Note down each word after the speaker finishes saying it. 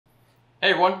Hey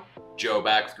everyone, Joe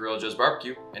back with Gorilla Joe's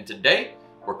Barbecue, and today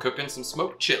we're cooking some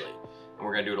smoked chili. And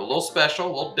we're gonna do it a little special,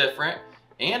 a little different,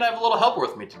 and I have a little helper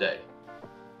with me today.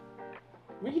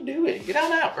 What are you doing? Get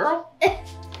on out, girl.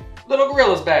 Little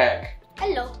Gorilla's back.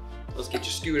 Hello. Let's get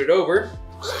you scooted over.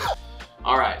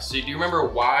 All right, so do you remember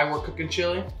why we're cooking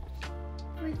chili?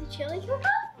 For the chili cook-off?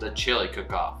 The chili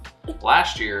cook-off.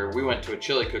 Last year, we went to a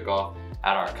chili cook-off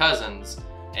at our cousin's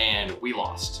and we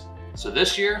lost. So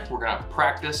this year, we're gonna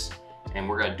practice and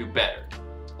we're gonna do better.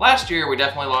 Last year, we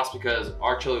definitely lost because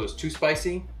our chili was too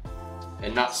spicy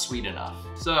and not sweet enough.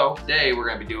 So today, we're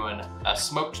gonna be doing a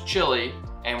smoked chili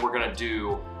and we're gonna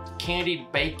do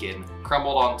candied bacon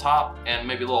crumbled on top and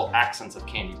maybe little accents of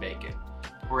candied bacon.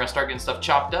 We're gonna start getting stuff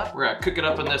chopped up. We're gonna cook it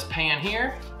up in this pan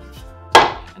here.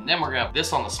 And then we're gonna have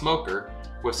this on the smoker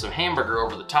with some hamburger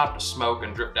over the top to smoke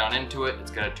and drip down into it.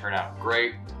 It's gonna turn out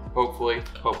great. Hopefully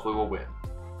we'll win.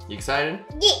 You excited?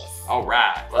 Yes. All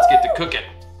right, let's get to cooking.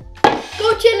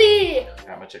 Go chili!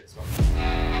 Got my chicken smoke.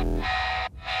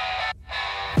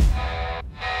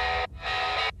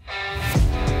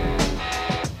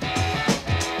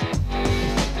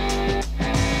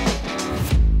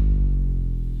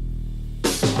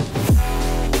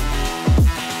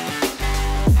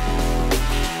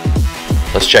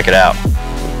 Let's check it out.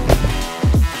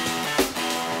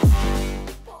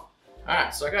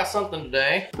 Alright, so I got something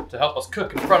today to help us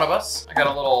cook in front of us. I got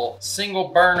a little single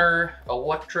burner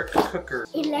electric cooker.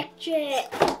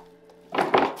 Electric.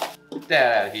 Get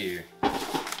that out of here.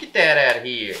 Get that out of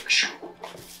here.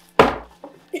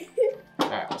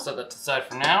 Alright, we'll set that to the side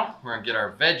for now. We're gonna get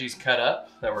our veggies cut up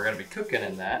that we're gonna be cooking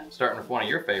in that. Starting with one of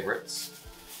your favorites.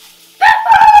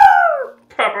 Pepper!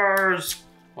 Peppers!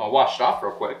 Well, I'll wash it off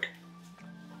real quick.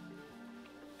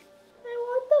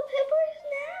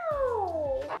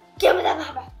 Give me that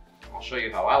pepper. I'll show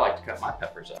you how I like to cut my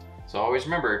peppers up. So always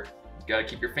remember, you gotta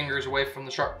keep your fingers away from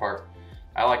the sharp part.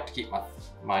 I like to keep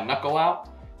my knuckle out,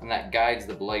 and that guides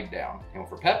the blade down. And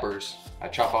for peppers, I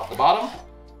chop off the bottom,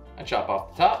 I chop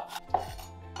off the top,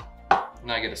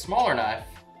 and I get a smaller knife,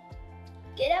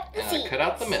 and I cut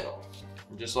out the middle.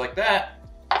 And just like that,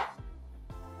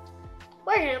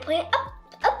 we're gonna plant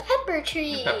a pepper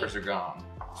tree. the peppers are gone.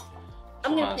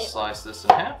 I'm gonna slice this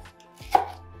in half.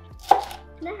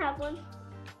 Can I have one?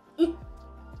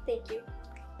 Thank you.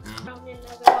 I'll get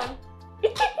another one.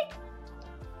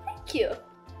 Thank you.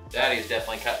 Daddy's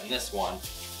definitely cutting this one.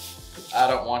 I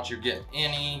don't want you getting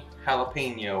any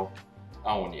jalapeno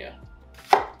on you.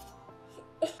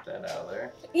 Get that out of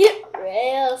there.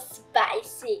 Real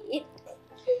spicy.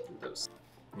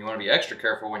 You want to be extra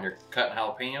careful when you're cutting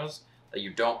jalapenos that you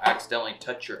don't accidentally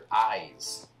touch your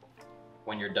eyes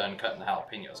when you're done cutting the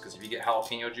jalapenos. Because if you get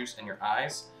jalapeno juice in your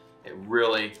eyes, it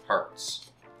really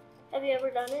hurts. Have you ever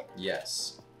done it?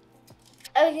 Yes.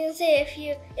 I was gonna say,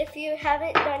 if you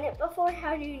haven't done it before,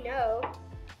 how do you know?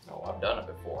 No, I've done it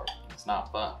before. It's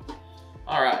not fun.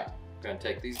 All right, I'm gonna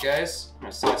take these guys. I'm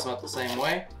gonna slice them up the same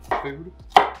way. Food.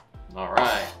 All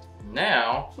right,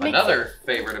 now another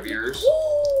favorite of yours.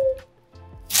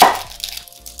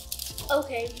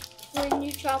 Okay, when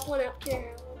you chop one up to your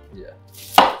own. Yeah.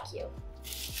 Thank you.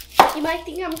 You might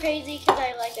think I'm crazy because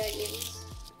I like onions.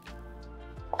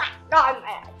 I'm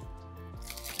mad.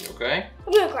 You okay?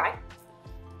 I'm gonna cry.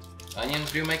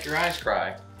 Onions do make your eyes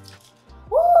cry.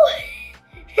 Ooh.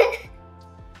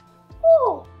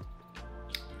 Ooh.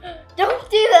 Don't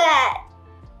do that.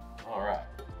 All right.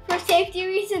 For safety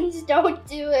reasons, don't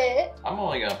do it. I'm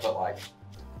only gonna put like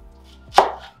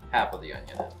half of the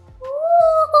onion in.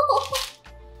 Ooh.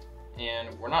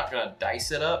 And we're not gonna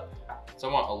dice it up. So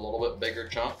I want a little bit bigger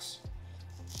chunks.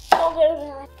 I'm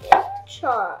gonna have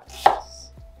chunks.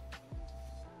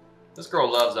 This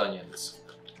girl loves onions.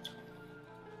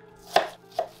 What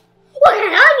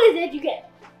kind of onions did you get?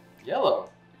 Yellow.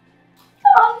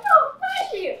 Oh no,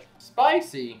 spicy.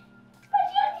 Spicy.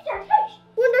 Spicy onions are tasty.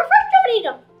 When they're fresh, don't eat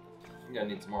them. You gotta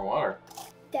need some more water.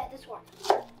 Dad, this one.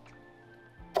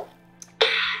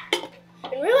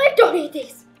 In real life, don't eat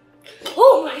these.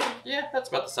 Oh my God. Yeah, that's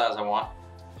about the size I want.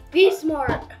 Be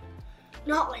smart.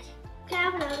 Not like, can I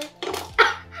have another?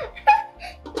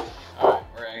 All right,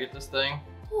 we're gonna get this thing.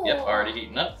 Yep, already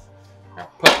heating up. Now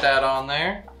put that on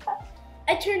there.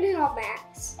 I turned it on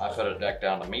max. I put it back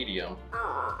down to medium.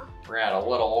 Aww. We're gonna add a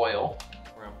little oil.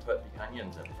 We're gonna put the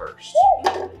onions in first.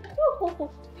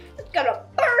 It's gonna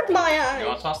burn my eyes. You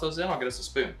wanna toss those in? I'll get us a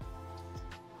spoon.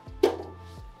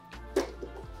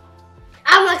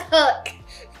 I'm a cook.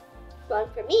 One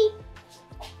for me.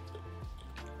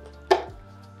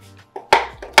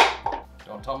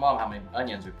 Don't tell Mom how many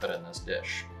onions we put in this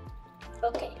dish.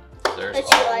 Okay. There's Does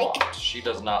she a like? lot. She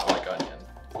does not like onion.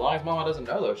 As long as Mama doesn't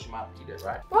know though, she might eat it,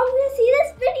 right? Mom's gonna see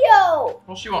this video.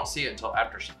 Well, she won't see it until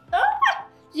after she...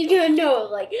 She's gonna know,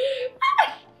 like...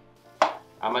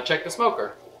 I'm gonna check the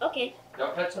smoker. Okay.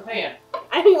 Don't touch the pan.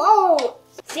 I won't.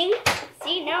 See,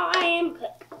 now I am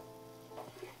cooked.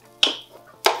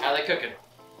 How they cooking?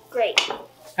 Great.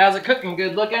 How's it cooking?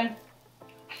 Good looking?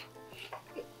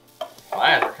 My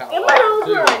eyes are kind And of my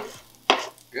watery, nose too.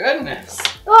 Goodness.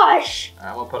 Gosh.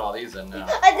 Alright, we'll put all these in now.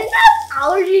 I didn't have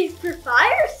allergies for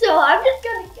fire, so I'm just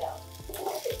gonna go.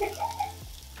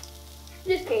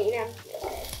 Just kidding, I'm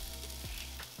good.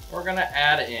 We're gonna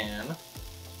add in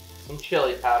some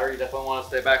chili powder. You definitely want to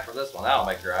stay back for this one. That'll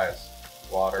make your eyes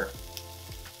water.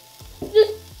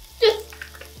 Just,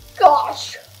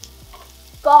 gosh.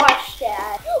 Gosh,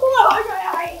 Dad.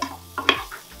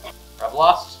 I've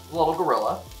lost little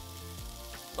gorilla.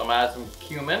 So I'm gonna add some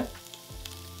cumin.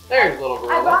 There's little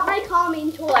gorilla. I brought my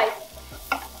calming toy.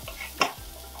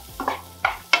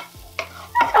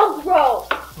 That's so gross.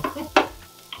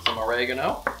 Some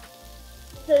oregano.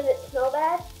 Does it smell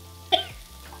bad?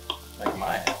 Make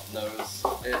my nose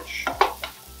itch.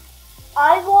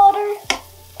 Eye water.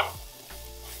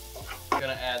 I'm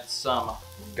gonna add some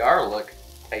garlic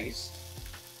paste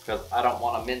because I don't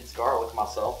want to mince garlic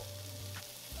myself.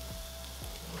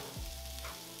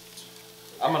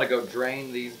 I'm gonna go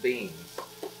drain these beans.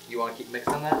 You want to keep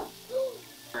mixing that?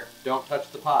 Don't touch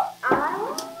the pot.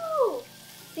 Oh,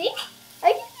 see?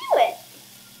 I can do it.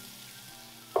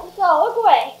 So, look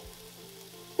away.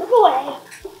 Look away.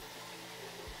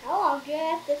 How long do I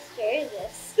have to stir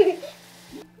this?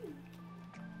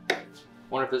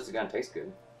 Wonder if this is gonna taste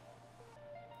good.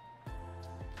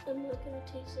 I'm not gonna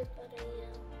taste it, but I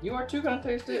You are too gonna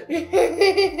taste it.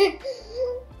 am.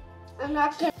 I'm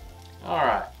not gonna.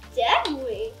 Alright.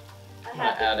 Definitely. I'm gonna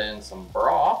add in some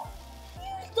broth.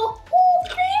 Use the whole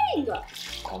thing.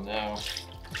 Oh no.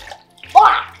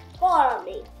 Ah, fall on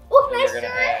me. Oh, Then nice you're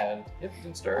gonna stir. add, yep, you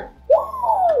can stir it.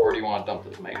 Woo! Or do you want to dump the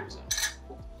tomatoes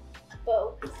in?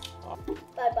 Both.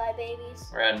 Bye-bye, babies.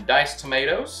 We're adding diced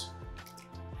tomatoes,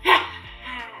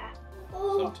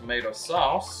 Oh, some tomato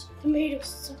sauce, tomato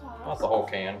sauce. not the whole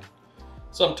can,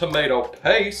 some tomato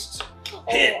paste. Oh,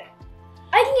 I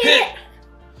can get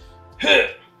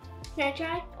it. Can I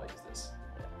try? I'll use this.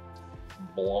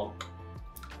 Blanc.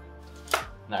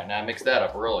 Now mix that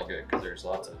up really good because there's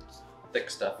lots of thick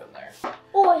stuff in there.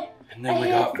 Oh, And then we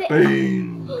I got have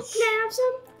beans. can I have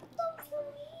some?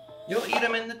 You'll eat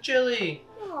them in the chili.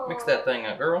 Aw. Mix that thing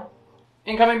up, girl.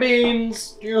 Incoming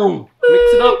beans. Mix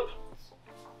it up.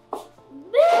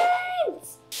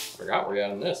 Beans. Forgot we're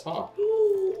adding this, huh?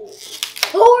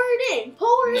 Pour it in.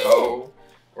 Pour it in. No.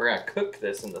 We're gonna cook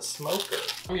this in the smoker.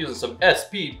 I'm using some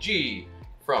SPG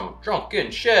from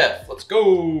Drunken Chef. Let's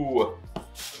go.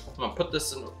 I'm gonna put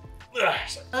this in.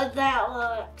 How that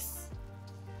looks.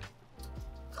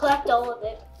 Collect all of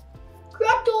it.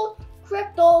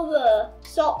 Correct all the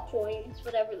salt points,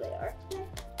 whatever they are.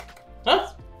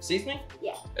 Huh? Seasoning?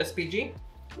 Yeah. SPG?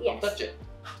 Yes. Don't touch it.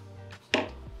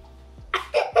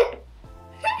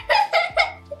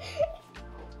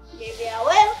 Maybe I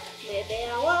will. Maybe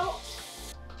I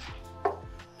won't.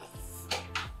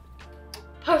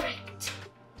 Perfect.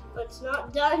 But it's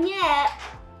not done yet.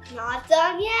 Not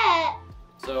done yet.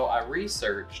 So I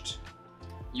researched.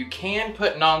 You can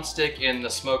put nonstick in the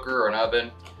smoker or an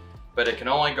oven, but it can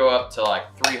only go up to like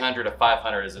 300 to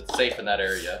 500 as it's safe in that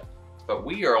area. But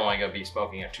we are only gonna be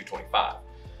smoking at 225.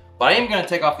 But I am gonna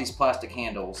take off these plastic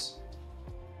handles.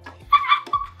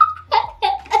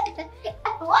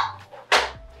 What?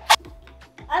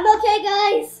 I'm okay,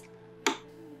 guys.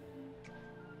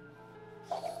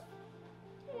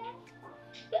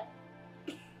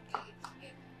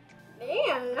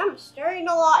 Man, I'm stirring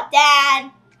a lot,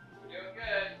 Dad. You're doing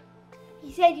good.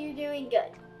 He said you're doing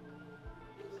good.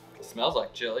 It smells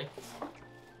like chili.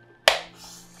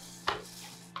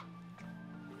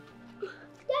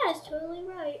 That is totally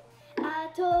right. I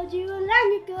told you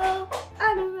long ago,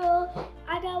 on a roll,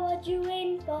 I got what you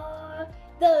waiting for,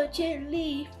 the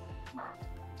chili.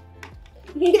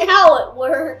 How it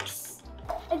works.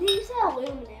 I think you said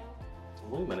aluminum.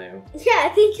 Aluminum. Yeah, I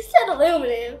think you said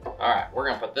aluminum. All right, we're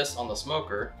gonna put this on the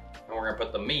smoker and we're gonna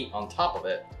put the meat on top of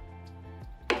it.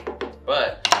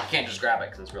 But I can't just grab it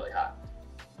because it's really hot.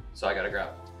 So I gotta grab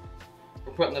it.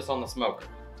 We're putting this on the smoker.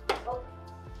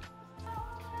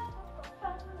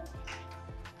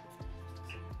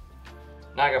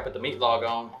 Now I gotta put the meat log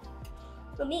on.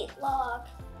 The meat log.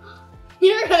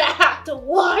 You're gonna have to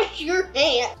wash your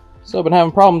hands. So I've been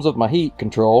having problems with my heat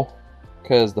control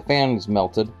because the fan is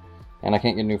melted and I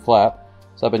can't get a new flap.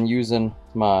 So I've been using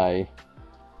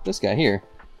this guy here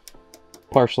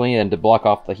partially and to block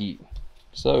off the heat.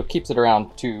 So it keeps it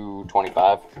around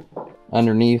 225.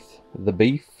 Underneath the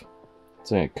beef, it's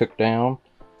gonna cook down.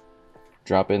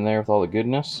 Drop in there with all the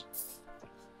goodness.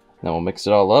 Then we'll mix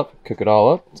it all up, cook it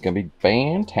all up. It's gonna be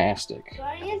fantastic.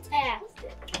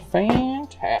 Fantastic.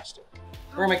 Fantastic.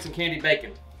 We're gonna make some candy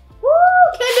bacon. Woo!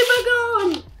 Candy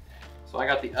bacon! So I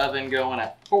got the oven going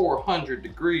at 400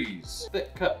 degrees.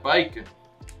 Thick cut bacon.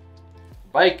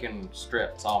 Bacon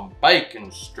strips on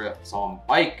bacon strips on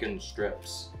bacon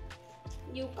strips.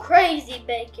 You crazy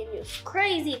bacon, you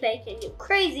crazy bacon, you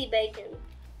crazy bacon.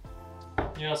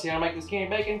 You wanna see how to make this candy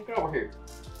bacon? Come over here.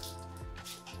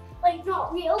 Like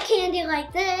not real candy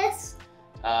like this.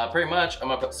 Pretty much, I'm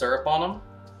gonna put syrup on them.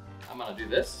 I'm gonna do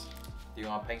this. Do you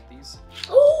wanna paint these?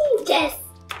 Oh, yes!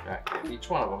 Alright, each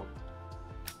one of them.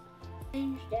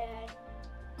 Thanks, Dad.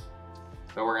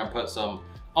 So we're gonna put some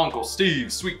Uncle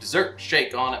Steve's sweet dessert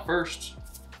shake on it first.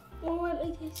 Well, let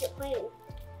me taste it plain.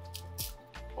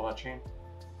 Pull that chain.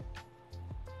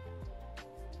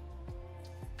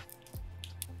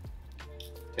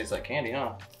 Tastes like candy,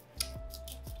 huh?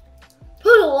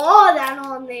 Put a lot of that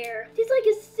on there. Tastes like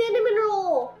a cinnamon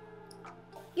roll.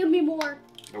 Give me more.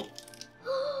 Nope.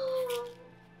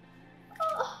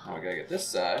 Now we gotta get this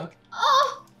side.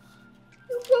 Oh,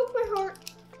 you broke my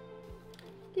heart.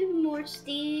 Give me more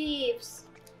Steve's.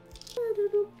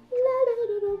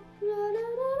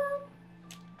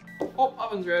 Oh,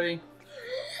 oven's ready.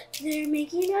 They're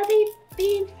making a big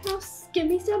bean house. Give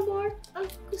me some more,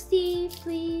 Uncle Steve,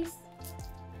 please.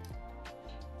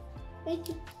 Thank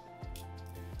you.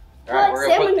 Alright, we're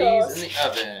gonna put Seminoles. these in the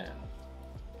oven.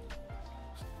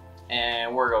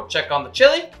 And we're gonna check on the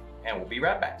chili, and we'll be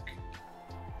right back.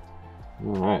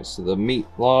 Alright, so the meat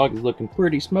log is looking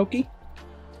pretty smoky.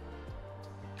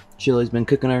 Chili's been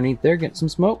cooking underneath there, getting some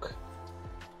smoke.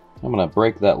 I'm gonna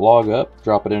break that log up,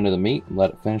 drop it into the meat, and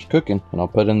let it finish cooking. And I'll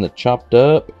put in the chopped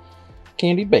up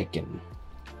candy bacon.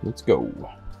 Let's go.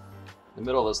 The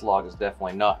middle of this log is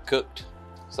definitely not cooked,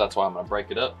 so that's why I'm gonna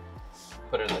break it up,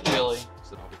 put it in the chili,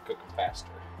 so it'll be cooking faster.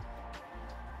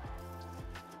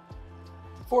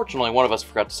 Unfortunately, one of us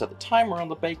forgot to set the timer on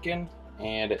the bacon,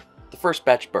 and the first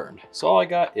batch burned. So all I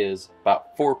got is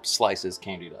about 4 slices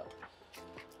candied up.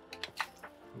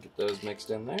 Get those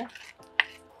mixed in there.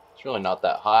 It's really not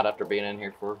that hot after being in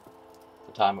here for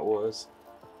the time it was.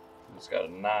 It's got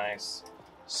a nice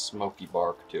smoky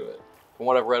bark to it. From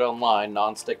what I've read online,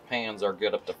 non-stick pans are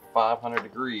good up to 500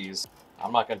 degrees.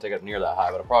 I'm not gonna take it near that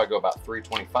high, but I'll probably go about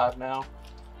 325 now.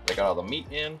 They got all the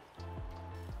meat in.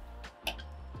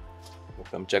 We'll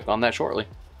come check on that shortly.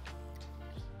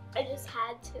 I just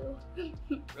had to.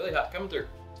 Really hot, coming through.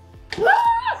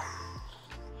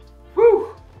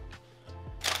 Whew!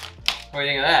 What do you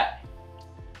think of that?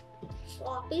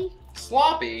 Sloppy.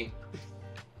 Sloppy?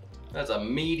 That's a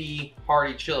meaty,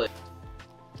 hearty chili.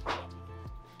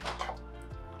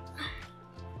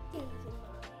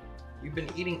 You've been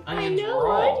eating onions I know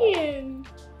raw. onion.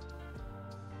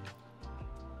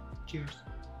 Cheers.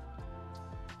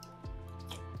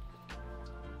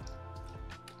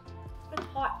 It's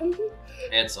hot.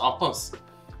 It's almost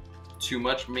too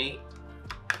much meat.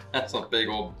 That's a big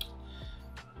old...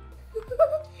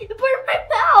 It burned my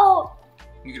mouth.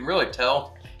 You can really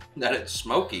tell that it's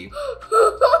smoky. It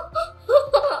was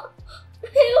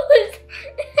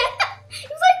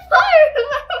like fire in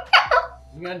my mouth.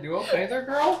 You gonna do okay there,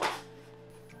 girl?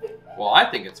 Well, I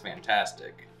think it's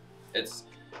fantastic. It's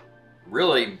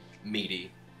really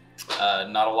meaty.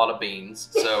 Not a lot of beans,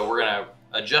 so we're gonna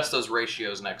adjust those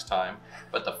ratios next time.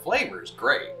 But the flavor is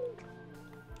great.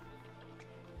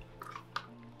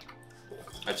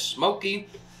 It's smoky.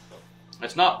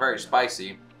 It's not very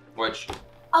spicy, which...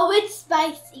 Oh, it's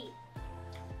spicy.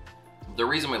 The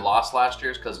reason we lost last year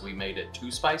is because we made it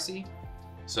too spicy.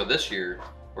 So this year,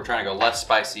 we're trying to go less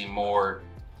spicy, more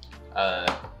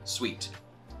sweet.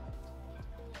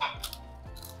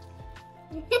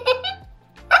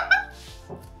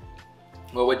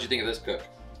 Well, what'd you think of this cook?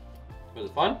 Was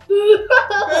it fun?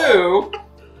 Ooh!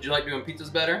 Did you like doing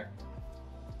pizzas better?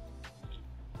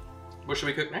 What should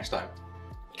we cook next time?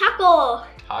 Taco.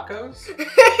 Tacos?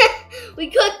 We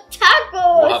cooked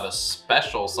tacos. We'll have a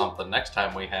special something next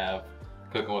time we have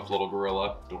Cooking with Little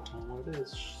Gorilla. Don't tell them what it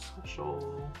is.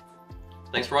 Special.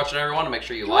 Thanks for watching, everyone. And make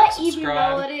sure you like, Even know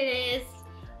subscribe, what it is.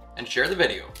 and share the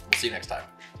video. We'll see you next time.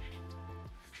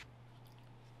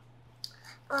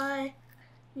 I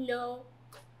know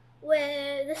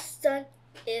where the sun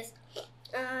is.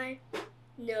 I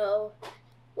know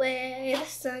where the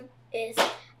sun is.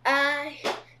 I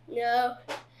know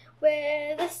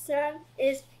where the sun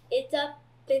is. It's up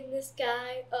in the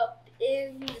sky, up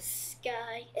in the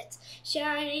sky. It's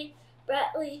shining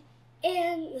brightly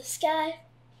in the sky.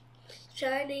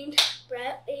 shining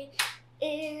brightly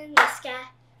in the sky,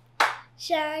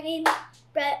 shining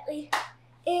brightly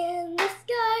in the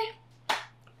sky.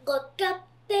 Look up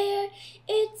there,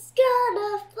 it's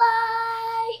gonna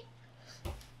fly.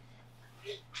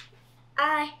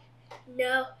 I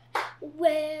know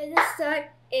where the sun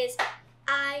is.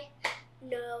 I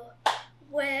know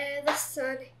where the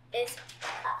sun is.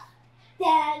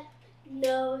 Dad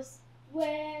knows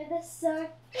where the sun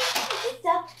is. It's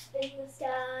up in the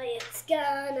sky, it's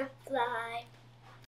gonna fly.